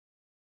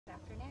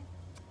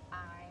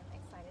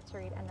to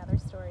read another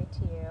story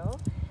to you.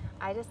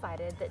 I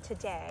decided that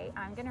today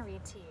I'm going to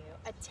read to you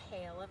A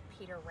Tale of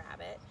Peter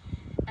Rabbit,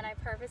 and I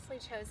purposely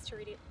chose to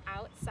read it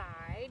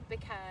outside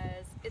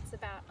because it's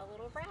about a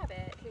little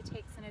rabbit who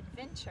takes an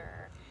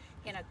adventure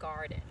in a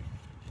garden.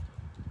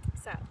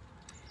 So,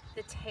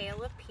 The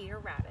Tale of Peter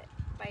Rabbit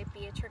by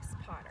Beatrix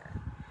Potter.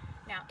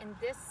 Now, in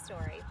this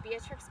story,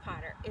 Beatrix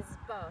Potter is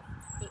both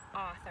the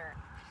author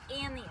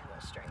and the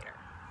illustrator.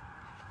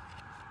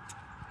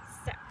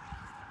 So,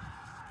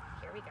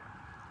 here we go.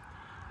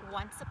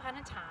 Once upon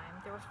a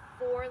time, there were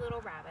 4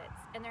 little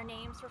rabbits, and their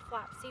names were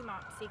Flopsy,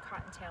 Mopsy,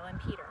 Cottontail,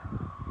 and Peter.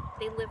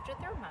 They lived with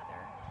their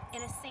mother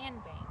in a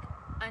sandbank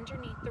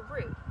underneath the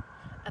root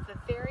of a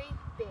very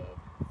big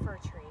fir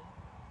tree.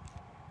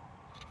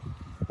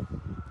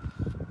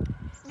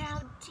 "Now,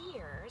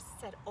 dears,"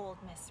 said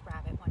old Miss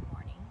Rabbit one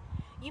morning,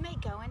 "you may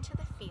go into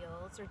the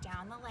fields or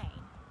down the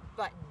lane,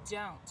 but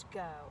don't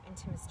go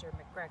into Mr.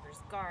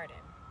 McGregor's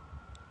garden.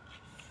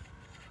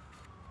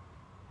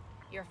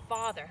 Your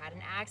father had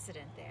an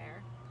accident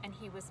there, and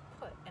he was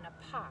put in a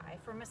pie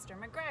for Mr.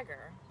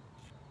 McGregor.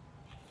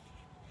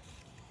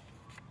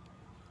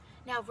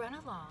 Now run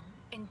along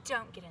and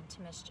don't get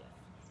into mischief.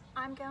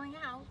 I'm going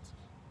out."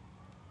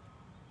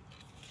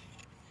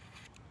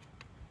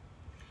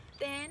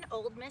 Then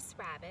old Miss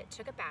Rabbit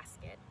took a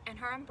basket and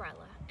her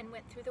umbrella and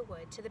went through the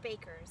wood to the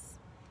baker's.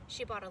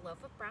 She bought a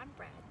loaf of brown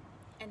bread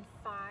and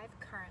 5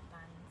 currant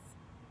buns.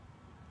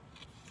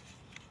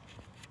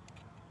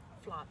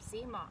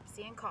 Flopsy,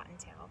 Mopsy, and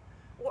Cottontail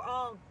were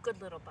all good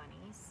little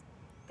bunnies.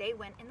 They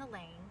went in the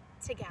lane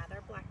to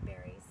gather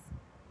blackberries.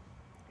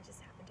 I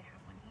just happen to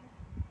have one here.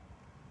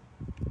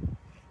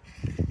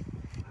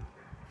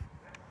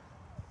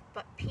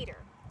 But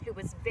Peter, who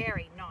was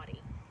very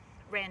naughty,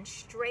 ran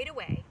straight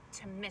away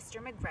to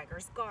Mr.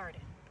 McGregor's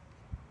garden.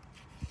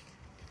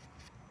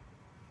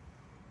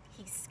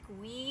 He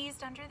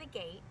squeezed under the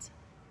gate.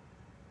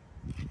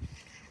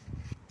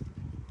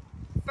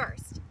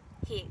 First,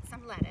 he ate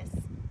some lettuce,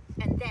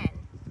 and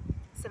then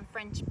some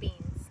French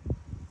beans.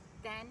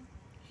 Then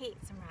he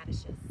ate some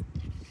radishes.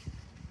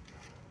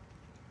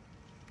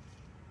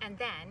 And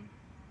then,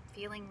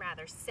 feeling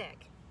rather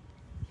sick,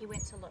 he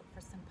went to look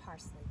for some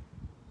parsley.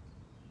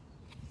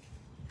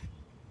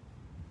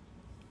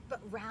 But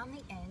round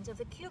the end of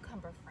the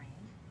cucumber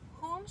frame,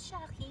 whom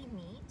shall he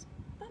meet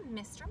but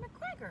Mr.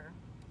 McGregor?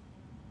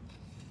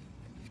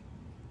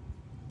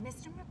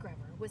 Mr.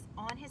 McGregor was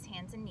on his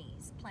hands and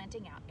knees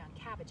planting out young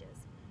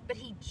cabbages, but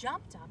he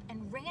jumped up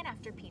and ran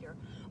after Peter,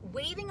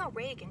 waving a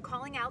rake and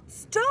calling out,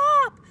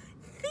 "Stop!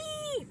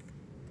 Thief!"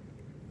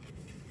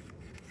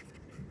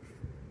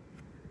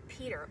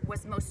 Peter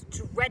was most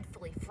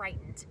dreadfully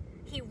frightened.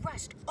 He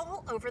rushed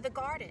all over the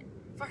garden,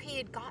 for he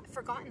had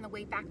forgotten the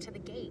way back to the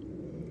gate.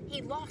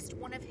 He lost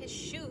one of his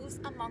shoes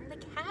among the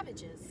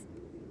cabbages.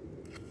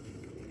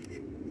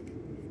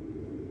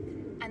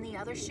 And the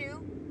other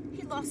shoe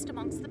he lost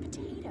amongst the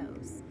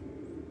potatoes.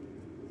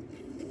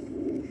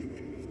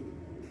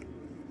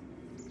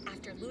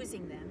 After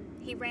losing them,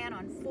 he ran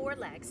on 4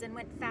 legs and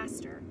went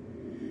faster,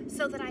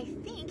 so that I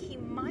think he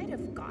might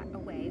have got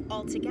away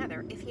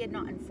altogether if he had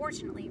not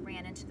unfortunately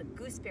ran into the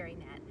gooseberry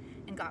net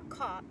and got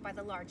caught by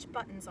the large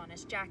buttons on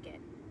his jacket.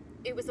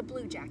 It was a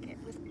blue jacket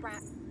with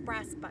brass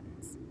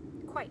buttons,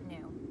 quite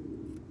new.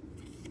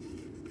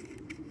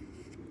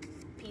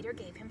 Peter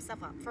gave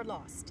himself up for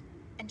lost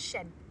and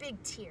shed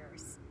big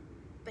tears,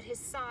 but his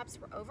sobs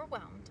were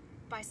overwhelmed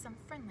by some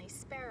friendly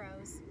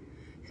sparrows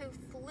who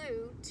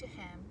flew to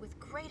him with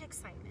great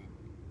excitement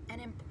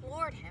and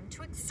implored him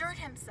to exert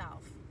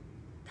himself.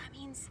 That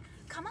means,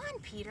 "Come on,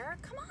 Peter,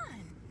 come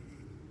on."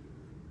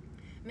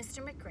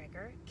 Mr.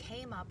 McGregor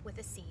came up with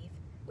a sieve,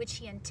 which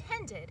he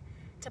intended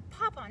to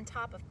pop on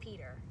top of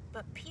Peter,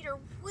 but Peter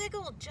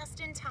wiggled just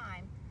in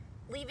time,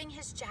 leaving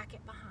his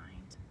jacket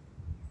behind.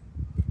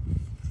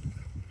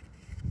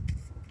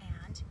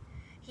 And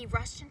he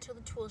rushed into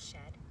the tool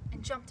shed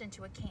and jumped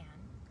into a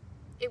can.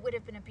 It would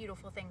have been a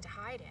beautiful thing to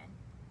hide in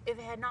if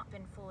it had not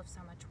been full of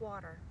so much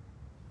water.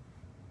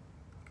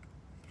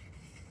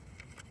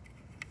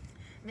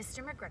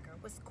 Mr. McGregor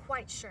was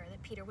quite sure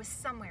that Peter was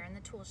somewhere in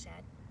the tool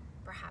shed,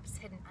 perhaps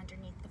hidden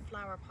underneath the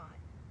flower pot.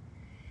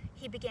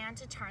 He began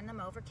to turn them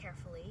over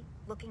carefully,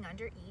 looking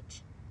under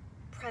each.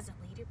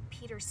 Presently,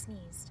 Peter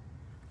sneezed.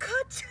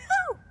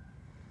 "Ka-choo!"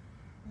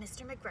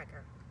 Mr.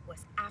 McGregor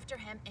was after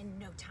him in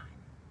no time.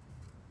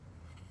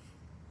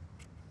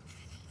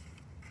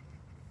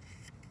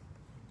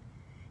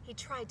 He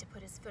tried to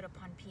put his foot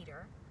upon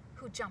Peter,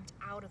 who jumped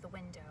out of the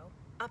window,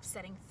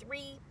 upsetting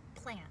 3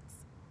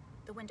 plants.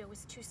 The window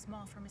was too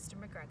small for Mr.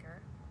 McGregor,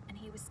 and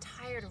he was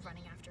tired of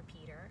running after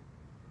Peter.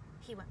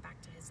 He went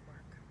back to his work.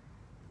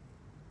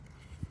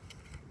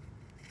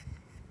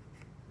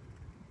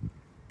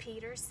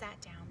 Peter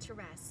sat down to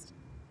rest.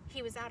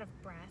 He was out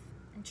of breath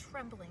and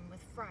trembling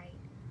with fright.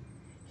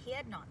 He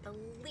had not the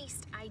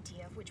least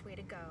idea of which way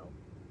to go.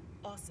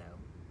 Also,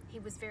 he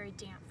was very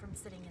damp from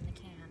sitting in the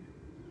can.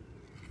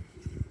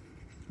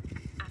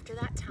 After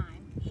that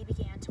time, he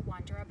began to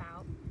wander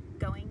about,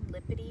 going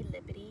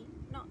lippity-lippity,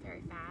 not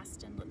very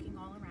fast, and looking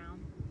all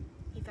around.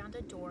 He he found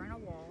a door in a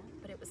wall,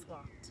 but it was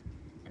locked,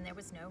 and there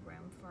was no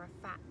room for a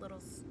fat little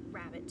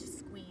rabbit to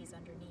squeeze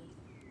underneath.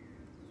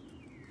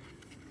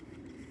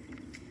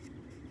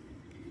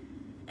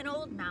 An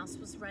old mouse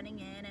was running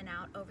in and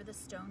out over the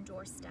stone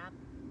doorstep,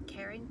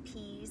 carrying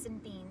peas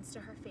and beans to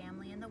her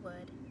family in the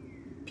wood.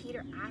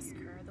 Peter asked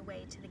her the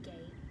way to the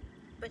gate,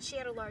 but she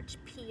had a large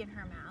pea in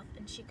her mouth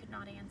and she could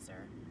not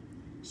answer.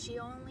 She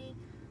only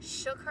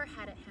shook her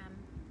head at him.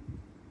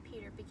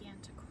 Peter began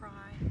to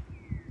cry.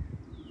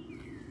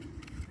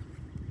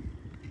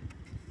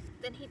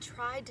 Then he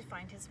tried to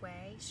find his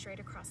way straight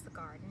across the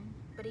garden,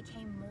 but he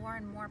came more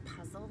and more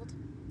puzzled.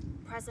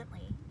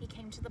 Presently, he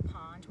came to the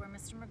pond where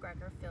Mr.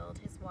 McGregor filled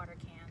his water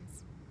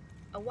cans.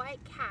 A white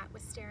cat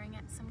was staring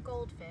at some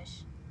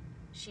goldfish.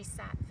 She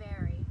sat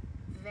very,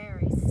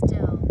 very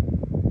still,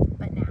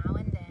 but now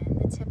and then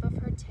the tip of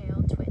her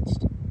tail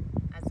twitched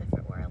as if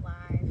it were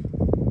alive.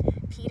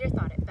 Peter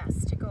thought it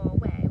best to go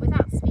away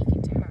without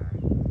speaking to her.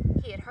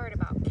 He had heard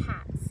about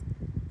cats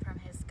from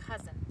his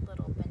cousin,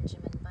 little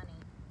Benjamin Bunny.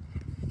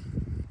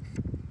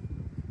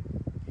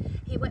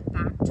 He went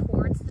back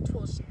towards the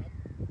tool shed,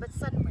 but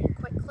suddenly,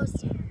 quite close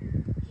to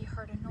him, he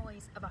heard a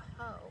noise of a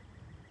hoe.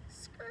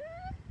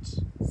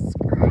 Scratch,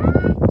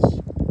 scratch.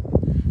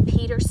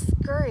 Peter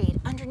scurried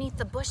underneath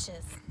the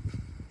bushes.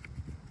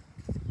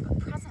 But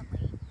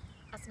presently,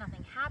 as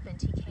nothing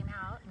happened, he came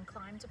out and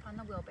climbed upon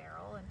the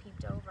wheelbarrow and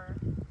peeped over.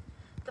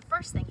 The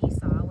first thing he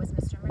saw was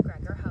Mr.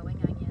 McGregor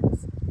hoeing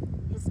onions.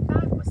 His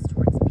back was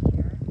towards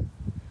Peter,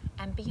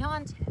 and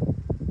beyond him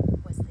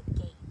was the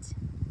gate.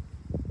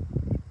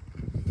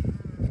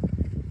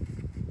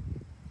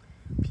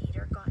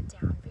 Peter got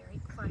down very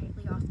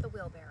quietly off the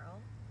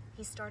wheelbarrow.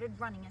 He started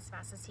running as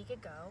fast as he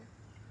could go.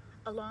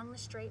 Along the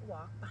straight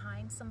walk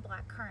behind some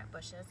black currant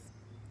bushes,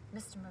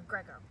 Mr.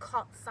 McGregor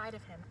caught sight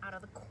of him out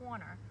of the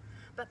corner,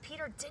 but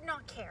Peter did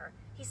not care.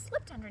 He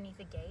slipped underneath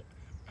the gate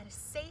and is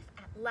safe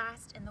at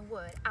last in the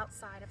wood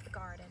outside of the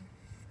garden.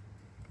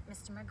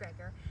 Mr.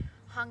 McGregor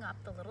hung up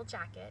the little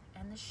jacket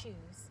and the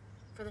shoes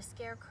for the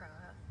scarecrow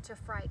to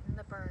frighten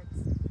the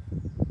birds.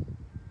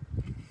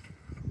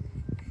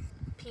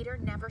 Peter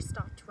never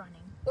stopped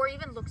running or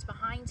even looked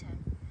behind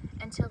him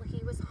until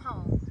he was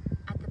home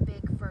at the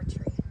big fir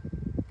tree.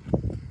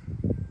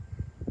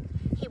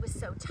 He was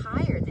so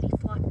tired that he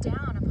flopped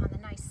down upon the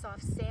nice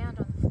soft sand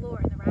on the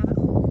floor in the rabbit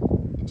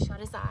hole and shut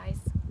his eyes.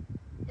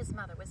 His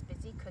mother was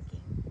busy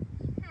cooking.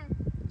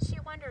 She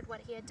wondered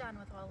what he had done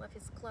with all of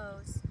his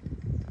clothes.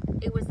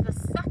 It was the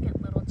second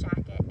little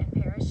jacket and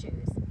pair of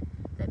shoes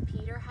that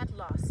Peter had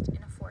lost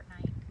in a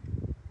fortnight.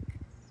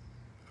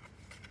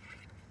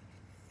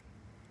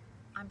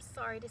 I'm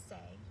sorry to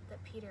say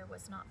that Peter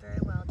was not very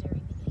well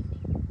during the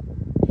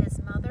evening. His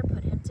mother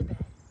put him to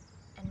bed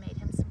and made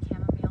him some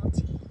chamomile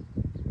tea.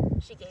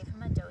 She gave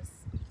him a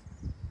dose,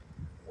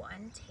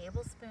 1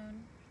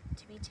 tablespoon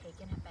to be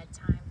taken at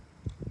bedtime.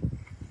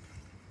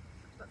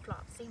 But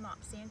Flopsy,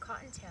 Mopsy, and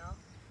Cottontail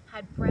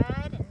had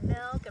bread and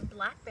milk and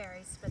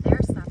blackberries for their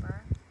supper,